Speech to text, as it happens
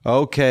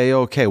Okay.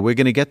 We're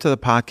going to get to the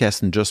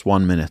podcast in just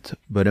 1 minute.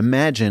 But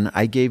imagine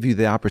I gave you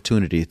the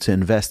opportunity to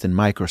invest in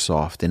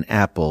Microsoft, in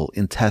Apple,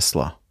 in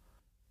Tesla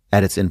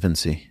at its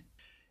infancy.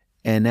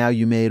 And now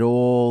you made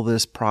all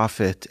this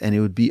profit, and it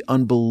would be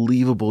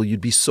unbelievable.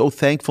 You'd be so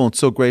thankful and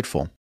so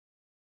grateful.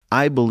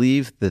 I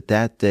believe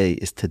that day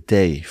is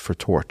today for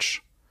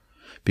Torch.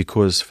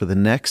 Because for the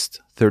next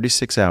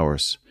 36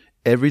 hours,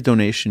 every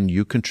donation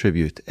you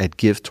contribute at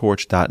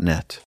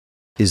givetorch.net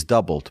is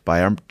doubled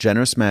by our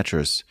generous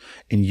matchers,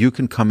 and you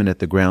can come in at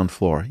the ground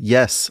floor.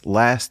 Yes,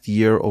 last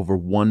year over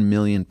 1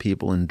 million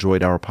people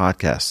enjoyed our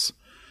podcasts.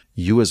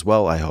 You as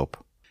well, I hope.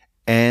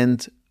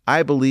 And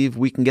I believe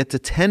we can get to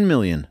 10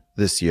 million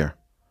this year.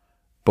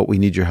 But we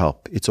need your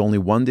help. It's only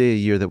 1 day a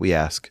year that we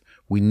ask.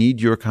 We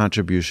need your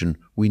contribution.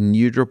 We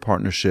need your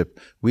partnership.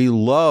 We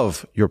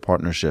love your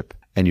partnership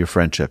and your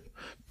friendship.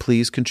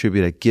 Please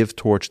contribute at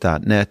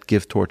givetorch.net,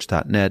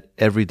 givetorch.net.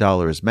 Every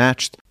dollar is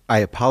matched. I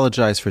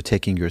apologize for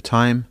taking your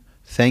time.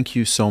 Thank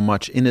you so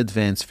much in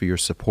advance for your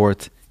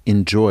support.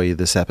 Enjoy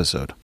this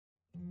episode.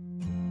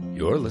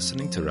 You're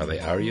listening to Rabbi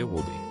Aryeh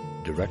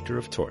Wolbe, Director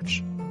of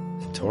Torch,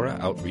 the Torah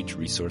Outreach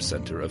Resource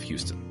Center of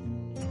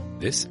Houston.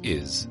 This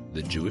is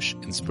the Jewish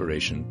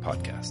Inspiration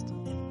Podcast.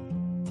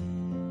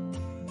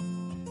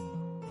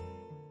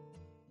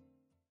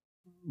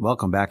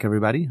 Welcome back,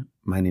 everybody.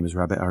 My name is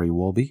Rabbi Aryeh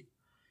Wolbe,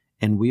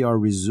 and we are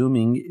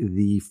resuming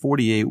the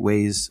 48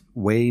 ways,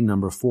 way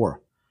number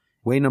 4.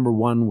 Way number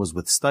 1 was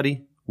with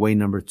study. Way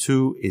number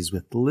 2 is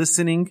with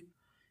listening.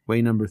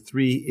 Way number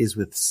 3 is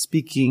with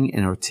speaking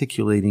and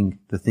articulating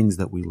the things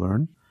that we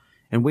learn.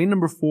 And way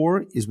number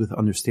 4 is with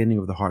understanding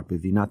of the heart,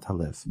 bevinat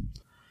halev.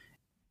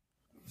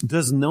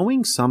 Does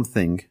knowing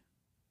something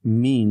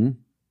mean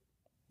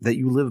that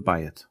you live by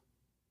it?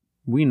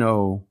 We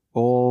know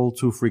all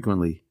too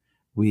frequently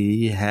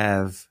we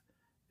have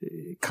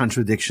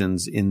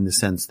contradictions in the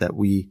sense that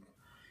we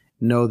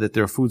know that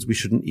there are foods we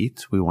shouldn't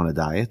eat. We want to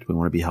diet. We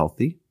want to be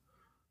healthy.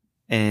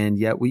 And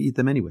yet we eat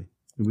them anyway.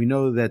 We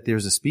know that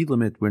there's a speed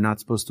limit. We're not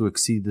supposed to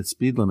exceed the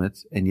speed limit.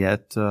 And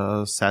yet,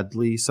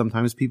 sadly,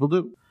 sometimes people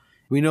do.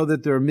 We know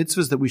that there are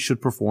mitzvahs that we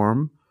should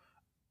perform,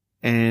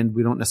 and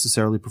we don't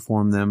necessarily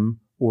perform them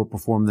or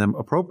perform them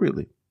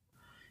appropriately.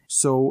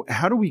 So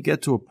how do we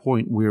get to a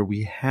point where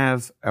we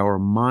have our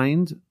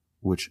mind,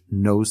 which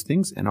knows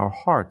things, and our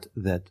heart,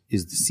 that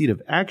is the seat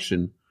of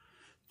action,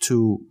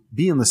 to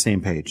be on the same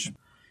page?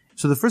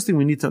 So the first thing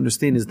we need to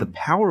understand is the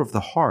power of the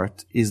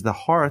heart is the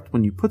heart.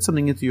 When you put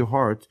something into your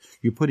heart,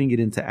 you're putting it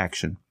into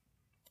action.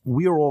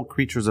 We are all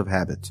creatures of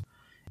habit.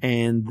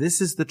 And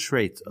this is the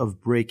trait of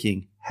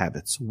breaking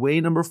habits.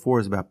 Way number 4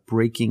 is about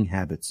breaking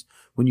habits.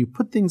 When you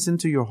put things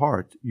into your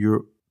heart,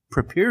 you're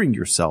preparing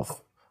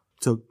yourself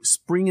to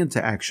spring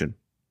into action.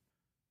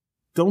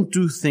 Don't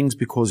do things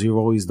because you've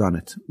always done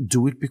it.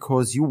 Do it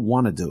because you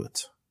want to do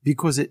it.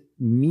 Because it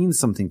means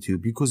something to you.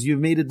 Because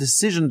you've made a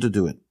decision to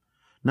do it.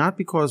 Not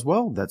because,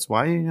 well, that's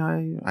why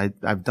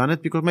I've done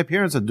it because my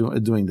parents are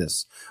doing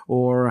this.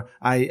 Or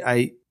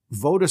I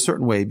vote a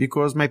certain way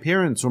because my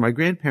parents or my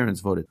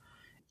grandparents voted.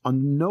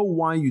 Know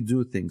why you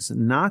do things.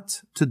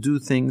 Not to do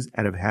things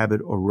out of habit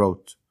or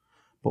rote,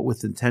 but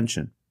with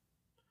intention.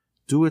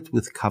 Do it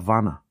with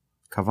kavana.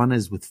 Kavana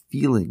is with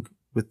feeling,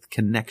 with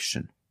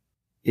connection.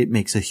 It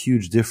makes a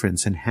huge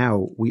difference in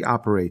how we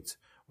operate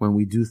when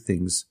we do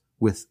things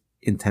with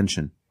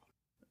intention.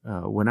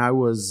 When I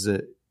was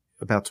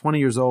about 20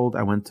 years old,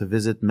 I went to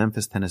visit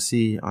Memphis,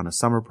 Tennessee on a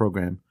summer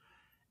program,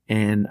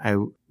 and I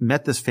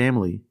met this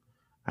family.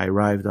 I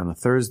arrived on a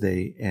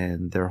Thursday,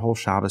 and their whole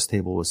Shabbos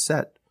table was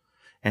set.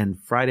 And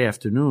Friday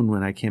afternoon,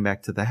 when I came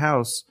back to the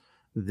house,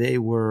 they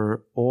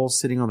were all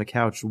sitting on the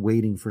couch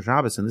waiting for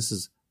Shabbos, and this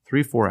is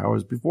 3-4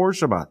 hours before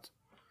Shabbat.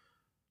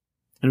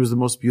 And it was the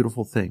most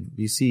beautiful thing.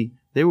 You see,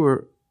 they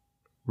were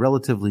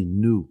relatively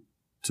new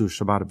to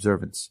Shabbat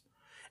observance,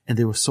 and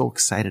they were so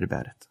excited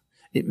about it.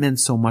 It meant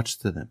so much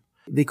to them.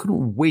 They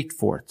couldn't wait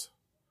for it.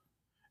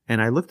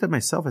 And I looked at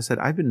myself, I said,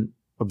 I've been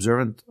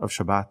observant of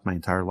Shabbat my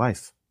entire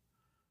life.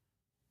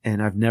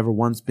 And I've never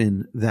once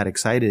been that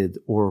excited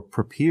or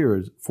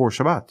prepared for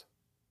Shabbat.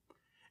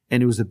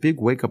 And it was a big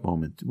wake-up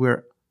moment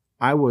where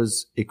I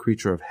was a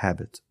creature of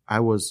habit. I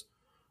was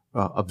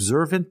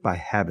observant by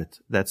habit.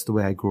 That's the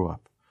way I grew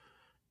up.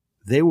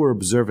 They were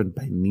observant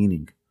by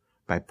meaning,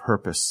 by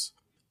purpose.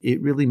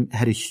 It really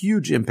had a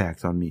huge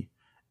impact on me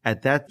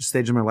at that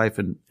stage of my life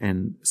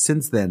and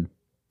since then,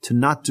 to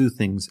not do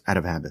things out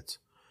of habit.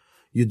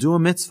 You do a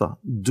mitzvah,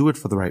 do it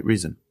for the right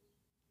reason.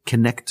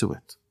 Connect to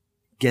it.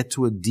 Get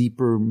to a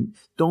deeper,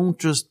 don't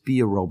just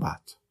be a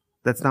robot.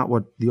 That's not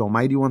what the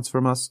Almighty wants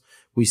from us.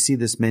 We see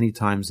this many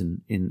times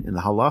in the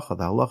halacha.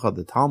 The halacha,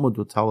 the Talmud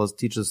will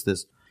teach us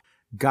this.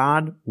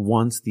 God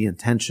wants the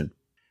intention.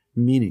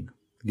 Meaning,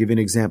 to give you an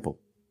example.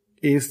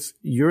 If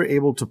you're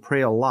able to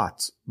pray a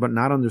lot, but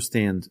not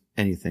understand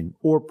anything,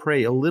 or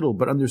pray a little,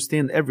 but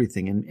understand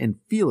everything and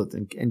feel it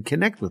and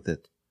connect with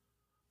it,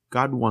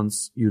 God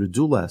wants you to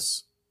do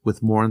less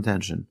with more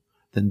intention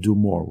than do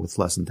more with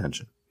less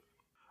intention.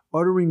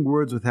 Uttering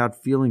words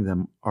without feeling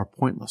them are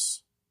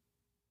pointless,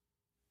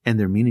 and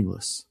they're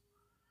meaningless.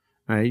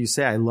 Right? You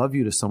say, I love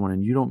you to someone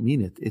and you don't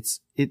mean it.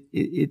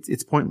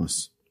 It's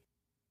pointless.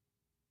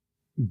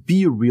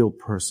 Be a real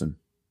person.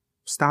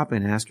 Stop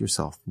and ask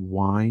yourself,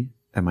 why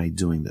am I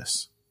doing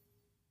this?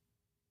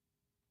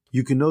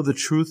 You can know the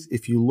truth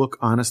if you look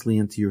honestly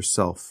into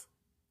yourself.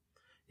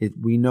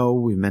 We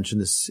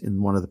mentioned this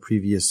in one of the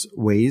previous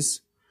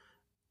ways.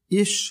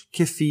 Ish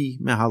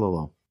kifi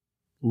mehalalo.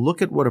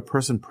 Look at what a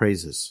person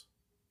praises,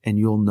 and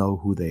you'll know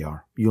who they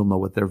are. You'll know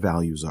what their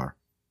values are.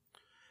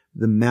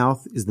 The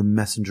mouth is the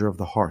messenger of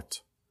the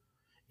heart.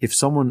 If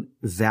someone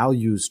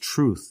values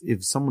truth,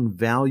 if someone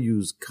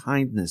values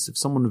kindness, if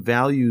someone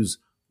values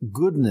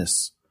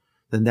goodness,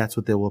 then that's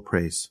what they will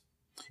praise.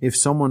 If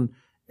someone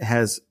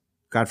has,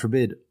 God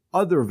forbid,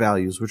 other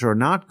values which are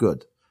not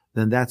good,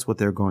 then that's what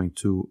they're going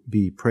to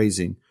be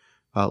praising.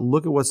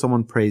 Look at what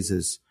someone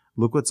praises.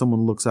 Look what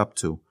someone looks up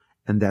to,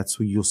 and that's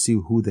where you'll see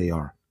who they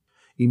are.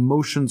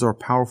 Emotions are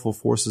powerful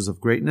forces of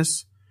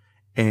greatness,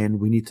 and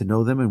we need to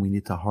know them and we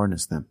need to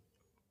harness them.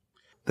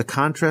 The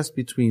contrast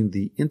between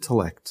the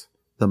intellect,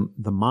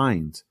 the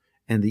mind,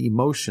 and the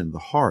emotion, the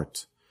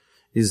heart,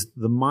 is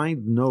the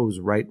mind knows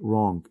right,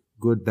 wrong,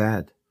 good,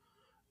 bad.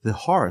 The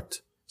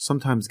heart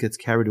sometimes gets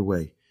carried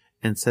away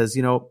and says,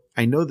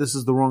 I know this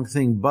is the wrong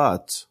thing,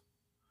 but,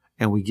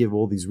 and we give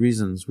all these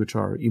reasons, which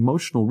are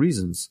emotional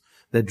reasons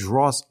that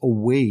draw us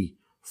away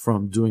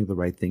from doing the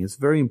right thing. It's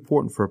very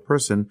important for a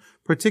person,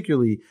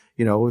 particularly,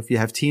 if you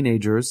have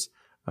teenagers,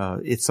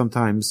 it's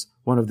sometimes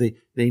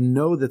they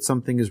know that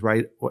something is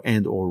right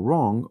or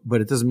wrong,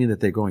 but it doesn't mean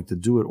that they're going to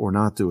do it or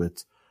not do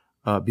it,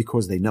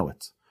 because they know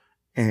it.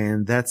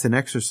 And that's an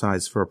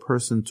exercise for a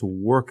person to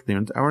work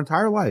our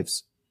entire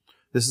lives.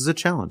 This is a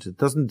challenge. It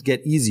doesn't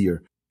get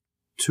easier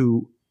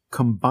to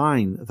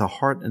combine the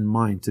heart and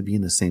mind to be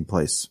in the same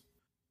place.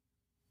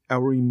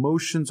 Our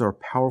emotions are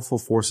powerful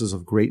forces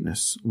of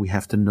greatness. We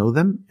have to know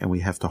them and we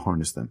have to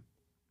harness them.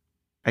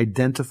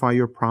 Identify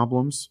your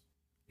problems.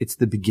 It's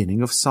the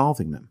beginning of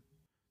solving them.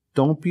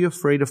 Don't be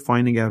afraid of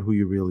finding out who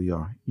you really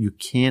are. You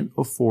can't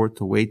afford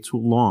to wait too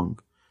long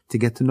to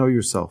get to know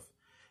yourself,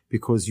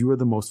 because you are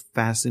the most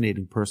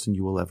fascinating person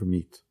you will ever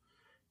meet.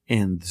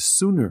 And the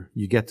sooner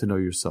you get to know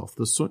yourself,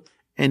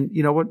 and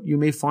you know what? You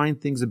may find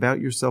things about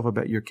yourself,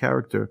 about your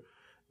character,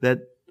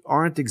 that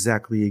aren't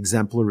exactly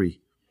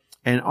exemplary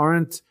and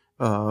aren't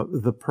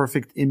the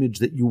perfect image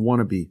that you want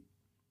to be.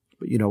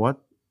 But you know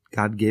what?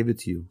 God gave it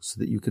to you so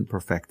that you can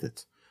perfect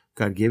it.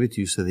 God gave it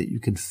to you so that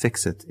you can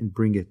fix it and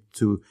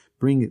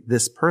bring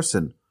this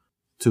person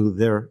to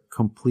their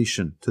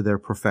completion, to their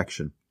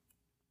perfection.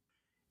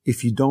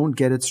 If you don't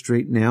get it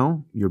straight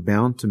now, you're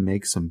bound to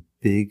make some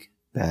big,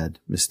 bad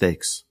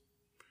mistakes.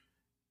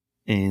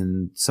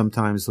 And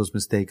sometimes those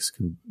mistakes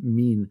can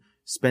mean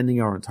spending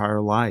our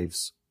entire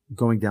lives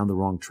going down the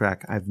wrong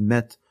track. I've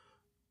met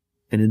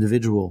an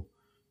individual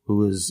who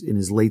was in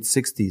his late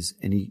 60s,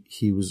 and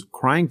he was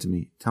crying to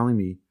me, telling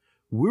me,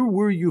 where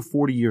were you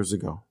 40 years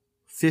ago,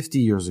 50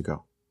 years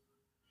ago?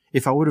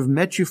 If I would have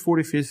met you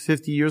 40,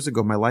 50 years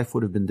ago, my life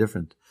would have been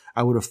different.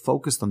 I would have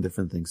focused on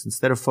different things.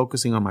 Instead of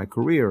focusing on my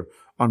career,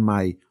 on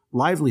my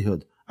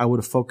livelihood, I would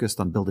have focused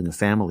on building a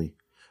family,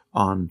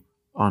 on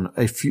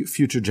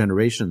future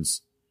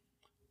generations.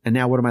 And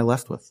now what am I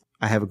left with?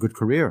 I have a good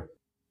career.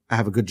 I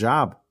have a good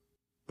job,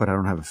 but I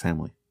don't have a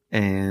family.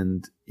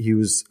 And he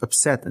was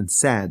upset and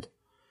sad.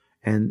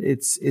 And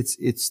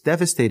it's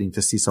devastating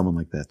to see someone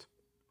like that.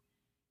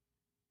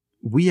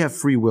 We have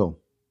free will.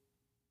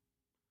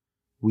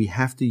 We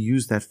have to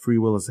use that free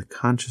will as a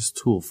conscious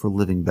tool for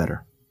living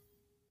better.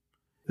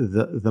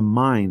 The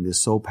mind is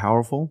so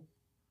powerful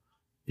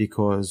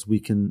because we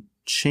can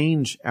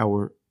change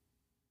the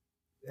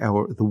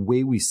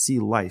way we see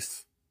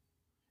life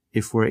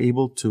if we're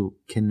able to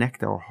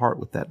connect our heart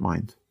with that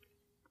mind.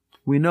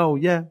 We know,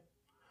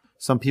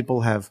 some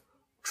people have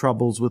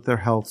troubles with their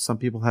health. Some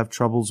people have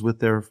troubles with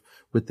their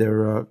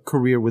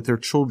career, with their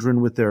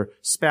children, with their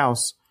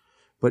spouse.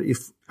 But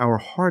if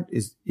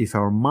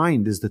our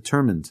mind is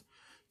determined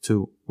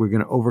we're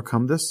going to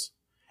overcome this,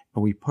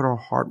 and we put our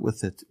heart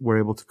with it, we're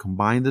able to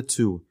combine the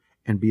two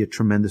and be a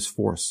tremendous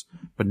force,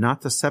 but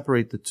not to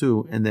separate the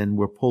two and then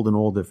we're pulled in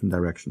all different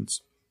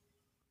directions.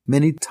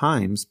 Many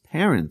times,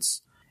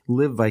 parents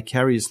live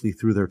vicariously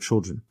through their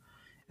children,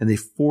 and they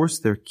force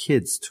their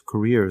kids to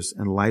careers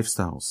and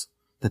lifestyles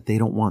that they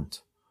don't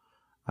want.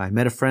 I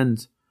met a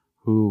friend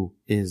who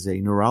is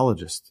a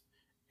neurologist,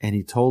 and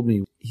he told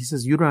me, he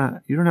says, you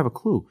don't have a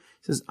clue.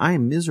 He says, I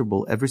am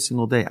miserable every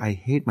single day. I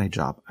hate my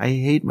job. I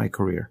hate my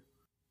career.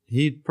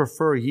 He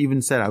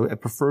even said, I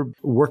prefer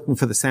working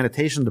for the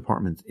sanitation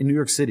department in New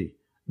York City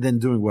than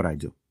doing what I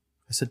do.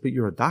 I said, but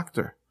you're a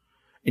doctor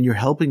and you're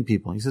helping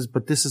people. He says,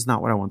 but this is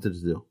not what I wanted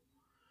to do.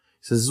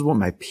 He says, this is what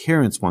my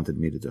parents wanted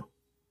me to do.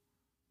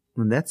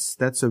 And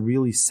that's a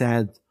really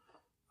sad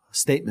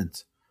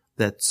statement,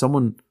 that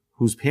someone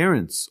whose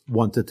parents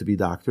wanted to be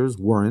doctors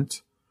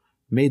weren't,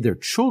 made their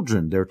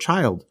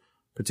child,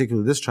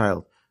 particularly this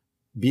child,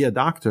 be a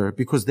doctor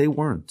because they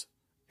weren't.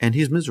 And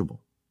he's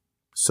miserable.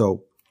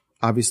 So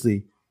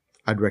obviously,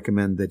 I'd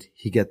recommend that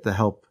he get the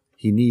help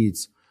he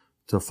needs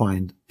to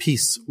find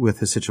peace with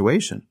his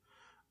situation.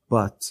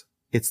 but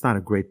it's not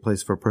a great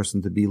place for a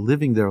person to be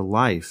living their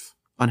life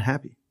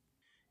unhappy.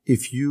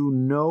 If you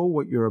know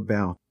what you're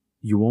about,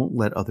 you won't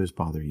let others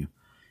bother you.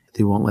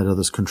 They won't let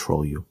others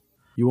control you.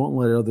 You won't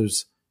let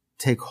others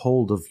take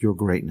hold of your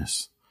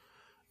greatness.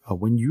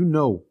 When you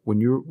know,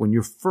 when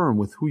you're firm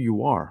with who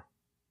you are,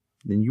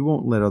 then you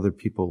won't let other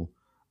people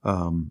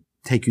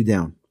take you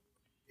down.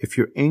 If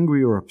you're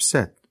angry or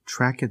upset,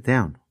 track it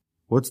down.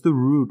 What's the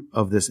root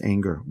of this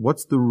anger?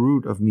 What's the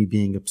root of me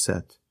being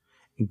upset?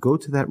 And go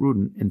to that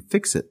root and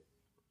fix it.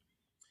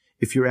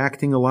 If you're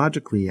acting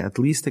illogically, at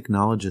least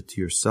acknowledge it to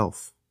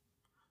yourself.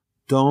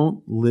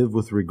 Don't live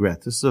with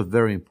regret. This is a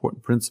very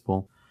important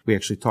principle. We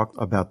actually talked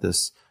about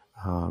this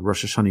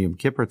Rosh Hashanah Yom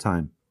Kippur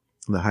time,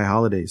 the high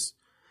holidays,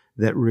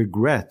 that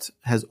regret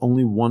has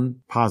only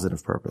one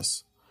positive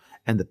purpose.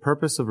 And the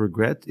purpose of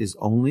regret is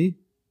only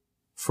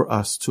for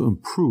us to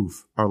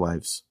improve our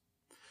lives.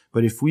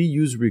 But if we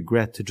use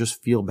regret to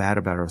just feel bad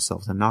about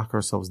ourselves and knock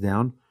ourselves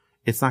down,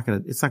 it's not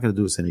going to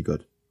do us any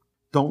good.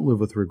 Don't live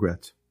with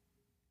regret.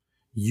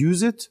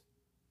 Use it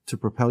to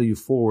propel you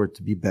forward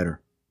to be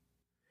better.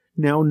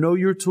 Now, know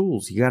your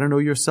tools. You got to know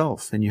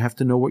yourself, and you have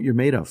to know what you're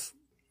made of.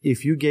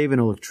 If you gave an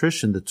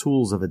electrician the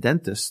tools of a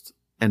dentist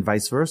and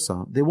vice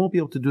versa, they won't be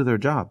able to do their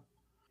job.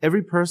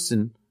 Every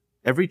person,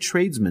 every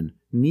tradesman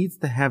needs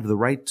to have the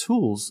right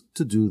tools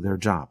to do their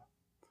job.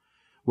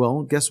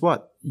 Well, guess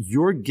what?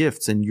 Your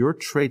gifts and your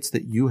traits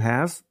that you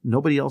have,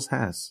 nobody else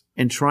has.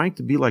 And trying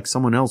to be like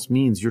someone else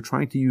means you're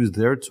trying to use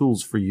their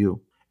tools for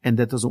you. And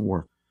that doesn't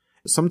work.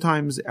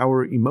 Sometimes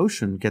our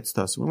emotion gets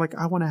to us. We're like,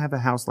 I want to have a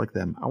house like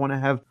them. I want to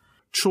have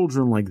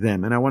children like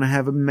them. And I want to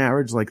have a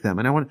marriage like them.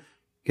 And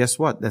guess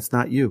what? That's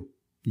not you.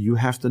 You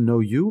have to know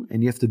you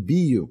and you have to be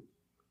you.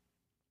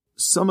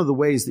 Some of the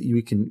ways that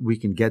we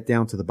can get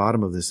down to the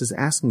bottom of this is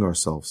asking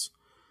ourselves,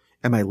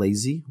 am I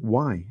lazy?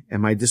 Why?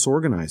 Am I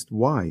disorganized?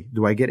 Why?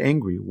 Do I get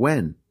angry?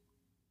 When?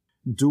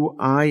 Do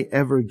I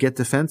ever get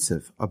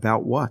defensive?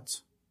 About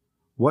what?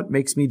 What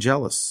makes me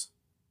jealous?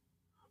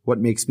 What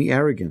makes me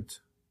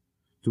arrogant?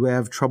 Do I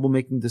have trouble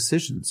making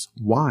decisions?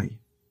 Why?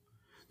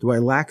 Do I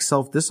lack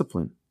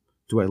self-discipline?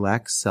 Do I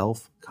lack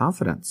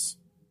self-confidence?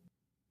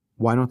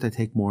 Why don't I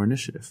take more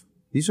initiative?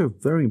 These are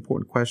very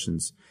important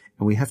questions,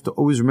 and we have to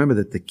always remember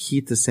that the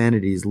key to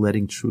sanity is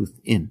letting truth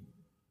in.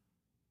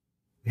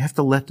 We have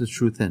to let the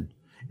truth in.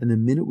 And the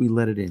minute we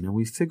let it in and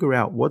we figure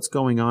out what's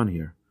going on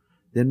here,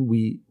 then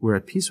we're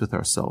at peace with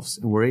ourselves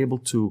and we're able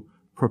to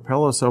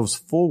propel ourselves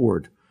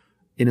forward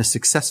in a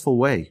successful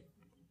way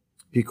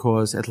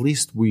because at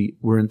least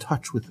we're in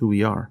touch with who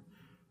we are.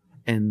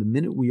 And the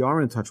minute we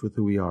are in touch with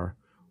who we are,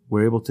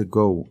 we're able to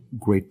go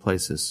great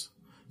places.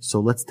 So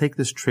let's take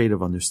this trait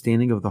of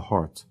understanding of the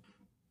heart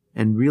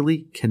and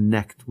really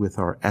connect with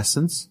our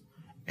essence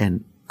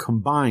and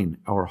combine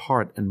our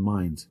heart and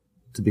mind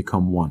to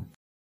become one.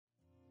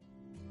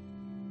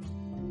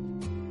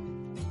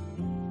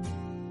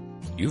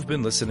 You've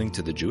been listening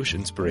to the Jewish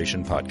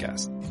Inspiration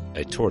Podcast,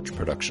 a Torch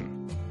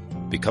production.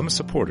 Become a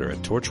supporter at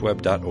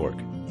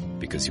torchweb.org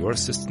because your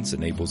assistance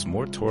enables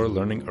more Torah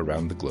learning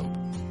around the globe.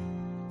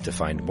 To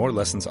find more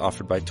lessons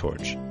offered by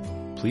Torch,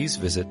 please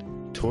visit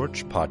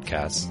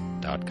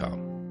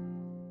torchpodcasts.com.